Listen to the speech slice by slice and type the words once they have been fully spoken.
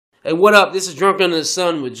Hey, what up? This is Drunk Under the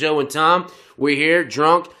Sun with Joe and Tom. We're here,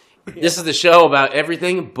 drunk. This is the show about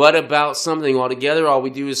everything but about something altogether. All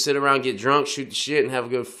we do is sit around, get drunk, shoot the shit, and have a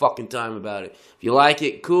good fucking time about it. If you like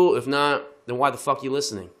it, cool. If not, then why the fuck you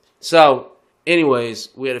listening? So, anyways,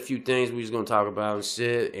 we had a few things we was going to talk about and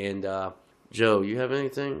shit. And, Joe, you have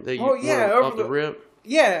anything that you want off the rip?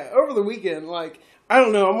 Yeah, over the weekend, like, I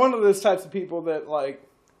don't know. I'm one of those types of people that, like,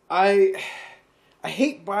 I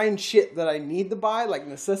hate buying shit that I need to buy, like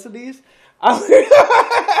necessities. I'm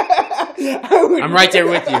right there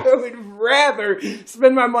with you. I would rather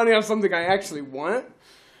spend my money on something I actually want.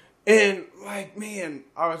 And, like, man,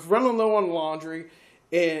 I was running low on laundry,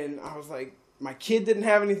 and I was like, my kid didn't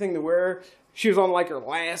have anything to wear. She was on, like, her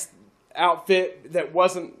last outfit that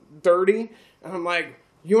wasn't dirty. And I'm like,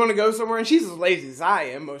 you want to go somewhere? And she's as lazy as I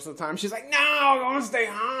am most of the time. She's like, no, I want to stay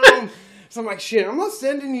home. So I'm like, shit, I'm not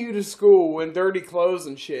sending you to school in dirty clothes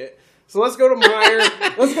and shit. So let's go to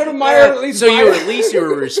Meijer. Let's go to Meijer at least. So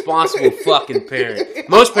you're a responsible fucking parent.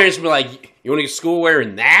 Most parents would be like, you want to go to school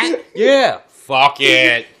wearing that? Yeah. Fuck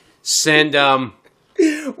it. Send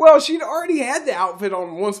Well, she'd already had the outfit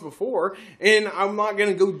on once before, and I'm not going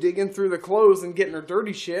to go digging through the clothes and getting her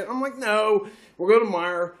dirty shit. I'm like, no, we'll go to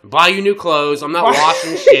Meijer. Buy you new clothes. I'm not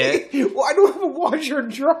washing shit. Well, I don't have a washer and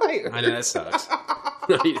dryer. I know, that sucks.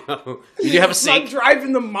 You do have a sink. I'm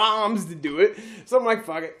driving the moms to do it. So I'm like,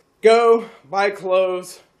 fuck it. Go, buy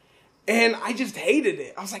clothes. And I just hated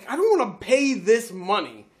it. I was like, I don't want to pay this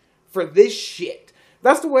money for this shit.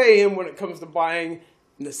 That's the way I am when it comes to buying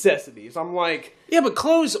necessities. I'm like... Yeah, but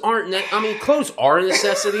clothes aren't... clothes are a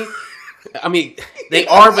necessity. I mean, they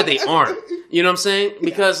are, but they aren't. You know what I'm saying?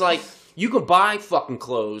 Because, like, you can buy fucking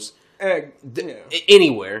clothes...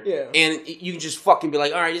 anywhere, and you can just fucking be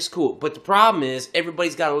like, all right, it's cool. But the problem is,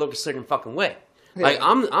 everybody's got to look a certain fucking way. Yeah. Like,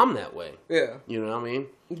 I'm that way. Yeah. You know what I mean?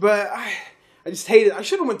 But I just hate it. I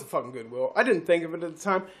should have went to fucking Goodwill. I didn't think of it at the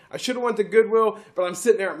time. I should have went to Goodwill, but I'm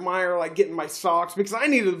sitting there at Meijer, like, getting my socks, because I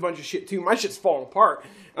needed a bunch of shit, too. My shit's falling apart.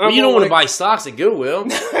 Well, you don't want to buy socks at Goodwill.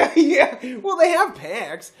 Yeah. Well, they have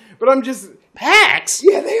packs, but I'm just... Packs?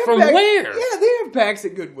 Yeah, they have From packs. where? Yeah, they have packs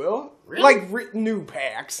at Goodwill. Really? Like, new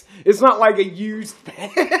packs. It's not like a used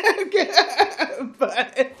pack.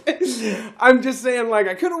 But I'm just saying, like,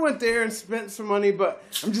 I could have went there and spent some money, but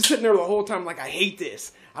I'm just sitting there the whole time like, I hate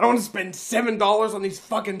this. I don't want to spend $7 on these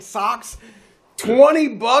fucking socks.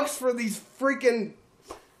 $20 for these freaking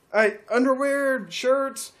underwear,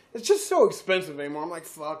 shirts. It's just so expensive anymore. I'm like,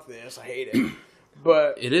 fuck this. I hate it.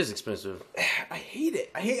 But it is expensive. I hate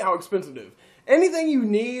it. I hate how expensive it is. Anything you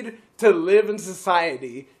need to live in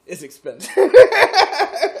society is expensive.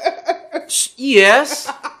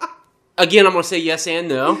 Yes. Again, I'm going to say yes and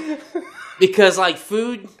no. Because, like,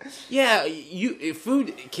 food, yeah,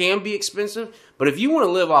 food can be expensive. But if you want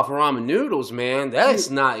to live off ramen noodles, man, that's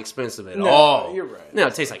not expensive at all. No, you're right. No,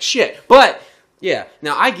 it tastes like shit. But, yeah,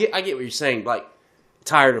 now I get what you're saying. Like,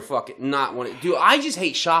 tired of fucking not wanting to do. I just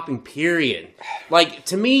hate shopping, period. Like,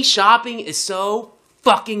 to me, shopping is so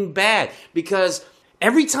fucking bad. Because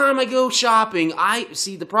every time I go shopping,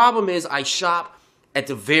 the problem is I shop at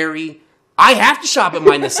I have to shop at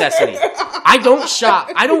my necessity. I don't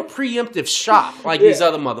preemptive shop like these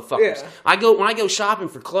other motherfuckers. Yeah. When I go shopping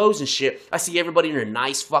for clothes and shit, I see everybody in their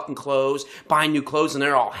nice fucking clothes, buying new clothes, and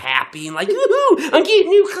they're all happy and like, woohoo, I'm getting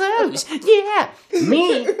new clothes. Yeah.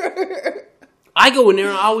 Me. I go in there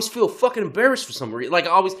and I always feel fucking embarrassed for some reason. Like,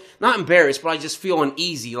 not embarrassed, but I just feel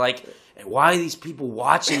uneasy. Like, why are these people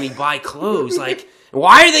watching me buy clothes? Like,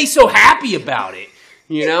 why are they so happy about it?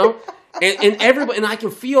 You know? And everybody, and I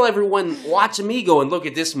can feel everyone watching me going, look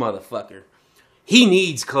at this motherfucker. He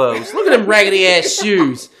needs clothes. Look at them raggedy ass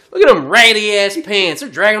shoes. Look at them raggedy ass pants. They're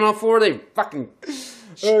dragging on the floor. They fucking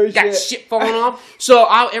got shit falling off. So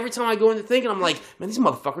every time I go into thinking, I'm like, man, these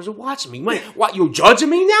motherfuckers are watching me. Man, what, you judging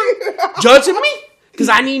me now? Judging me? Because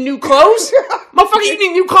I need new clothes? Motherfucker, you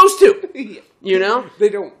need new clothes too. You know? They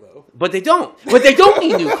don't, though. But they don't. But they don't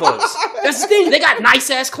need new clothes. That's the thing. They got nice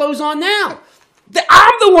ass clothes on now.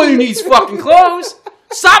 I'm the one who needs fucking clothes.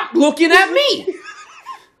 Stop looking at me.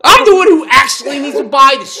 I'm the one who actually needs to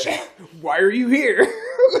buy this shit. Why are you here?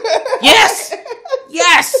 Yes.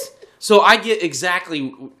 Yes. So I get exactly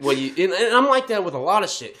what you... And I'm like that with a lot of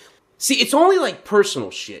shit. See, it's only like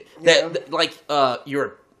personal shit. That like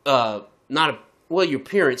your... not your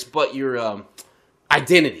appearance, but your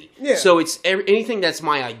identity. Yeah. So it's anything that's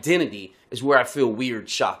my identity is where I feel weird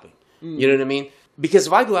shopping. You know what I mean? Because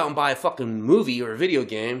if I go out and buy a fucking movie or a video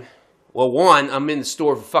game, well, one, I'm in the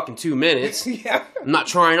store for fucking 2 minutes. Yeah. I'm not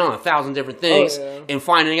trying on 1,000 different things and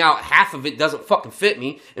finding out half of it doesn't fucking fit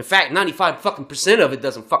me. In fact, 95% of it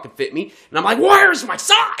doesn't fucking fit me. And I'm like, where's my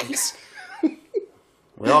size?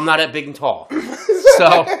 Well, I'm not that big and tall.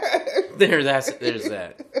 So, there's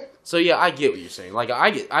that. So, yeah, I get what you're saying. Like,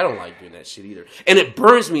 I don't like doing that shit either. And it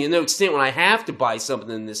burns me to no extent when I have to buy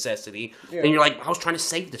something in necessity. Yeah. And you're like, I was trying to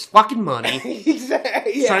save this fucking money.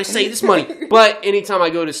 Exactly. Yeah. Trying to save this money. But anytime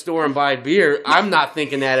I go to the store and buy beer, I'm not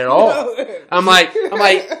thinking that at all. No. I'm like,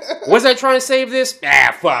 was I trying to save this?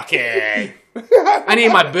 Ah, fuck it. I need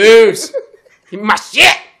my booze. My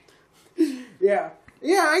shit. Yeah.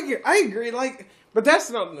 Yeah, I agree. Like, but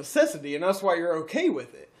that's not a necessity, and that's why you're okay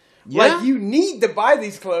with it. Yeah? Like, you need to buy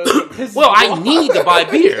these clothes. Well, I need to buy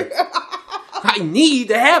beer. I need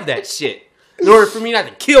to have that shit. In order for me not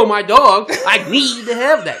to kill my dog, I need to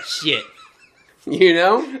have that shit. You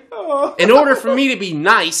know? In order for me to be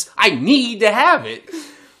nice, I need to have it.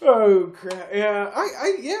 Oh, crap. Yeah,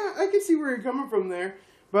 I can see where you're coming from there.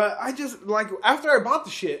 But I just, like, after I bought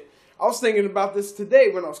the shit, I was thinking about this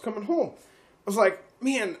today when I was coming home. I was like,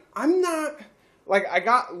 man, I'm not, like, I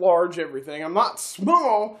got large everything. I'm not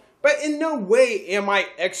small, but in no way am I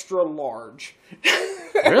extra large.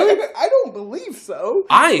 Really? I don't believe so.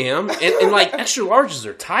 I am. And like, extra larges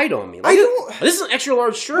are tight on me. Like, this is an extra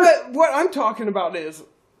large shirt. But what I'm talking about is,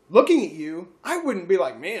 looking at you, I wouldn't be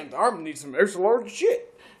like, man, Darwin needs some extra large shit.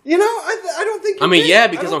 You know, I don't think. Yeah,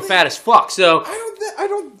 because I'm fat as fuck. So I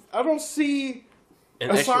don't see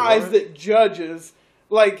a size that judges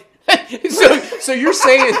like. so you're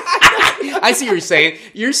saying I see what you're saying.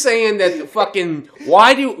 You're saying that the fucking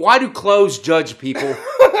why do clothes judge people?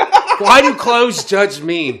 Why do clothes judge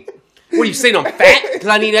me? What are you saying? I'm fat because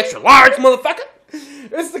I need extra large, motherfucker?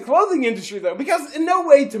 It's the clothing industry though, because in no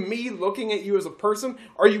way to me, looking at you as a person,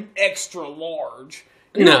 are you extra large.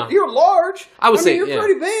 You're large. I would say you're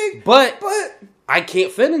pretty big, but I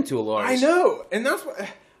can't fit into a large. I know, and that's what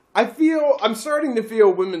I feel. I'm starting to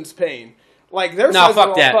feel women's pain. Like their sizes fuck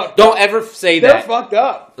are that. Fucked Don't up. Ever say They're that. Fucked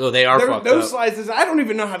up. Oh, they are fucked up. Those sizes, I don't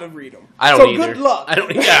even know how to read them. I don't either. So good luck. I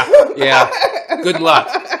don't. Yeah. Good luck.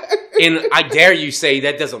 And I dare you say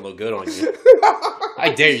that doesn't look good on you.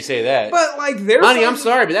 I dare you say that. But like their honey, I'm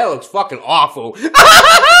sorry, but that looks fucking awful.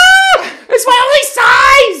 It's my only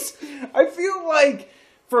size. I feel like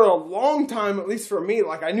for a long time, at least for me,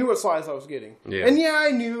 like I knew what size I was getting. Yeah. And yeah,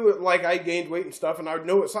 I knew like I gained weight and stuff, and I would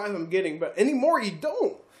know what size I'm getting. But anymore, you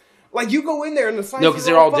don't. Like, you go in there and the sizes because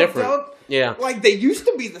they're all different. Up. Yeah. Like, they used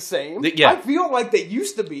to be the same. I feel like they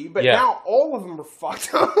used to be, but now all of them are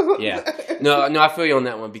fucked up. Yeah. No, I feel you on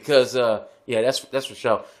that one because, that's for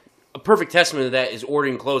sure. A perfect testament to that is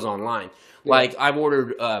ordering clothes online. Yeah. Like, I've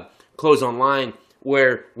ordered clothes online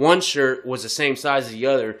where one shirt was the same size as the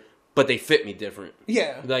other, but they fit me different.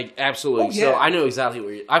 Yeah. Like, absolutely. Oh, yeah. So I know exactly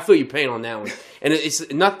what I feel your pain on that one. And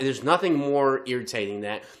there's nothing more irritating than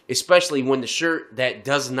that, especially when the shirt that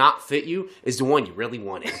does not fit you is the one you really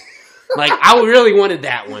wanted. Like, I really wanted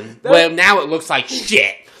that one. Well, now it looks like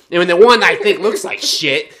shit. And when the one I think looks like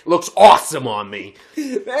shit looks awesome on me.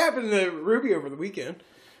 That happened to Ruby over the weekend.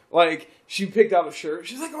 Like, she picked out a shirt.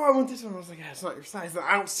 She's like, oh, I want this one. I was like, yeah, it's not your size.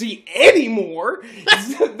 I don't see any more.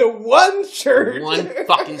 It's the one shirt. One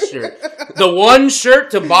fucking shirt. The one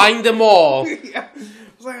shirt to bind them all. Yeah. I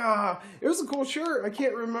was like, it was a cool shirt. I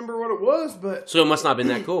can't remember what it was, but... So it must not have been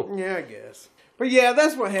that cool. Yeah, I guess. But yeah,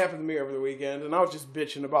 that's what happened to me over the weekend. And I was just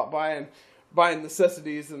bitching about buying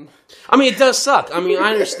necessities. And I mean, it does suck. I mean,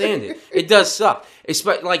 I understand it. It does suck.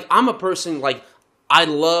 Like, I'm a person, like, I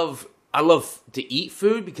love to eat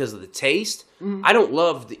food because of the taste. Mm-hmm. I don't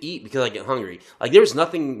love to eat because I get hungry. Like, there's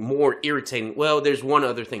nothing more irritating. Well, there's one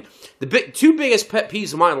other thing. The two biggest pet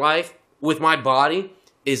peeves of my life with my body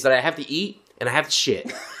is that I have to eat and I have to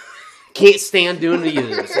shit. Can't stand doing either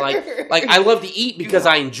of those. Like I love to eat because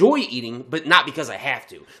I enjoy eating, but not because I have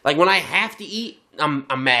to. Like, when I have to eat, I'm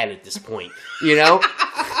mad at this point, you know?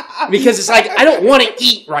 Because it's like, I don't want to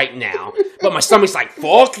eat right now. But my stomach's like,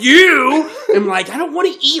 fuck you. I'm like, I don't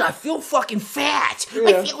want to eat. I feel fucking fat.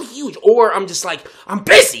 Yeah. I feel huge. Or I'm just like, I'm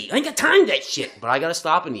busy. I ain't got time for that shit. But I got to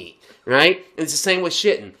stop and eat. Right? And it's the same with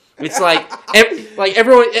shitting. It's like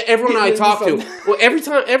everyone I talk to. Well,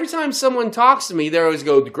 every time someone talks to me, they always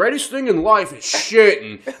go, the greatest thing in life is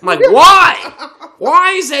shitting. I'm like, why?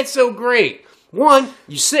 Why is that so great? One,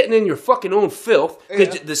 you're sitting in your fucking own filth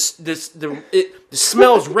because the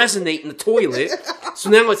smells resonate in the toilet. So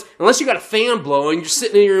now unless you got a fan blowing, you're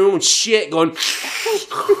sitting in your own shit going,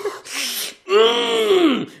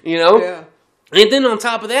 you know? Yeah. And then on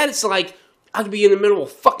top of that, it's like, I could be in the middle of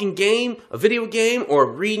a fucking game, a video game, or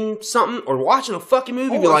reading something, or watching a fucking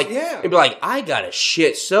movie, and be like, I got a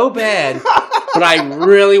shit so bad, but I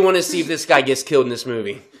really want to see if this guy gets killed in this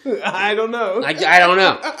movie. I don't know. I don't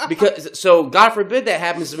know. Because, so, God forbid that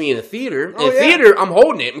happens to me in a theater. In a yeah. theater, I'm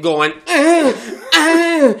holding it and going,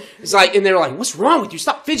 It's like, and they're like, what's wrong with you?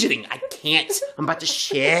 Stop fidgeting. I can't. I'm about to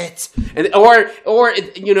shit. And, or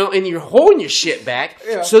you know, and you're holding your shit back.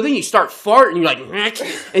 Yeah. So then you start farting. You're like,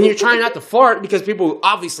 and you're trying not to fart because people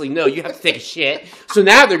obviously know you have to take a shit. So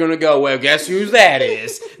now they're going to go, well, guess whose that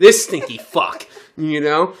is? This stinky fuck. You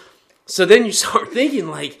know? So then you start thinking,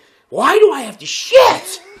 like, why do I have to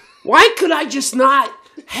shit? Why could I just not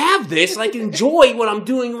have this? Like, enjoy what I'm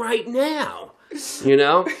doing right now. You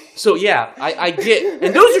know? So, yeah, I get...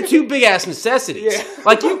 And those are two big-ass necessities. Yeah.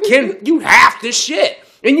 Like, you have to shit.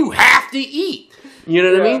 And you have to eat. You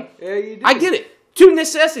know what I mean? Yeah, you do. I get it. Two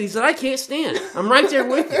necessities that I can't stand. I'm right there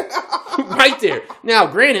with you. Right there. Now,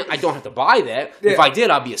 granted, I don't have to buy that. Yeah. If I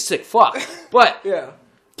did, I'd be a sick fuck. But... Yeah.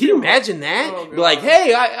 Can you imagine that? Oh, Be like,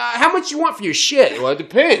 hey, how much you want for your shit? Well, it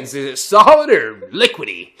depends. Is it solid or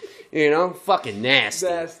liquidy? You know, fucking nasty.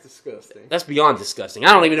 That's disgusting. That's beyond disgusting.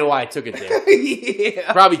 I don't even know why I took it there.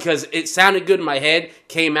 Yeah. Probably because it sounded good in my head,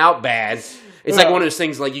 came out bad. It's like one of those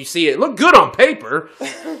things, like you see it look good on paper,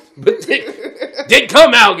 but it didn't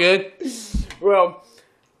come out good. Well,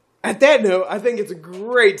 at that note, I think it's a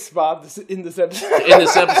great spot in this episode. In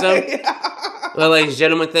this episode? Yeah. Well, ladies and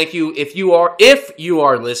gentlemen, thank you. If you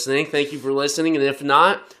are listening, thank you for listening. And if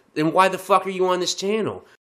not, then why the fuck are you on this channel?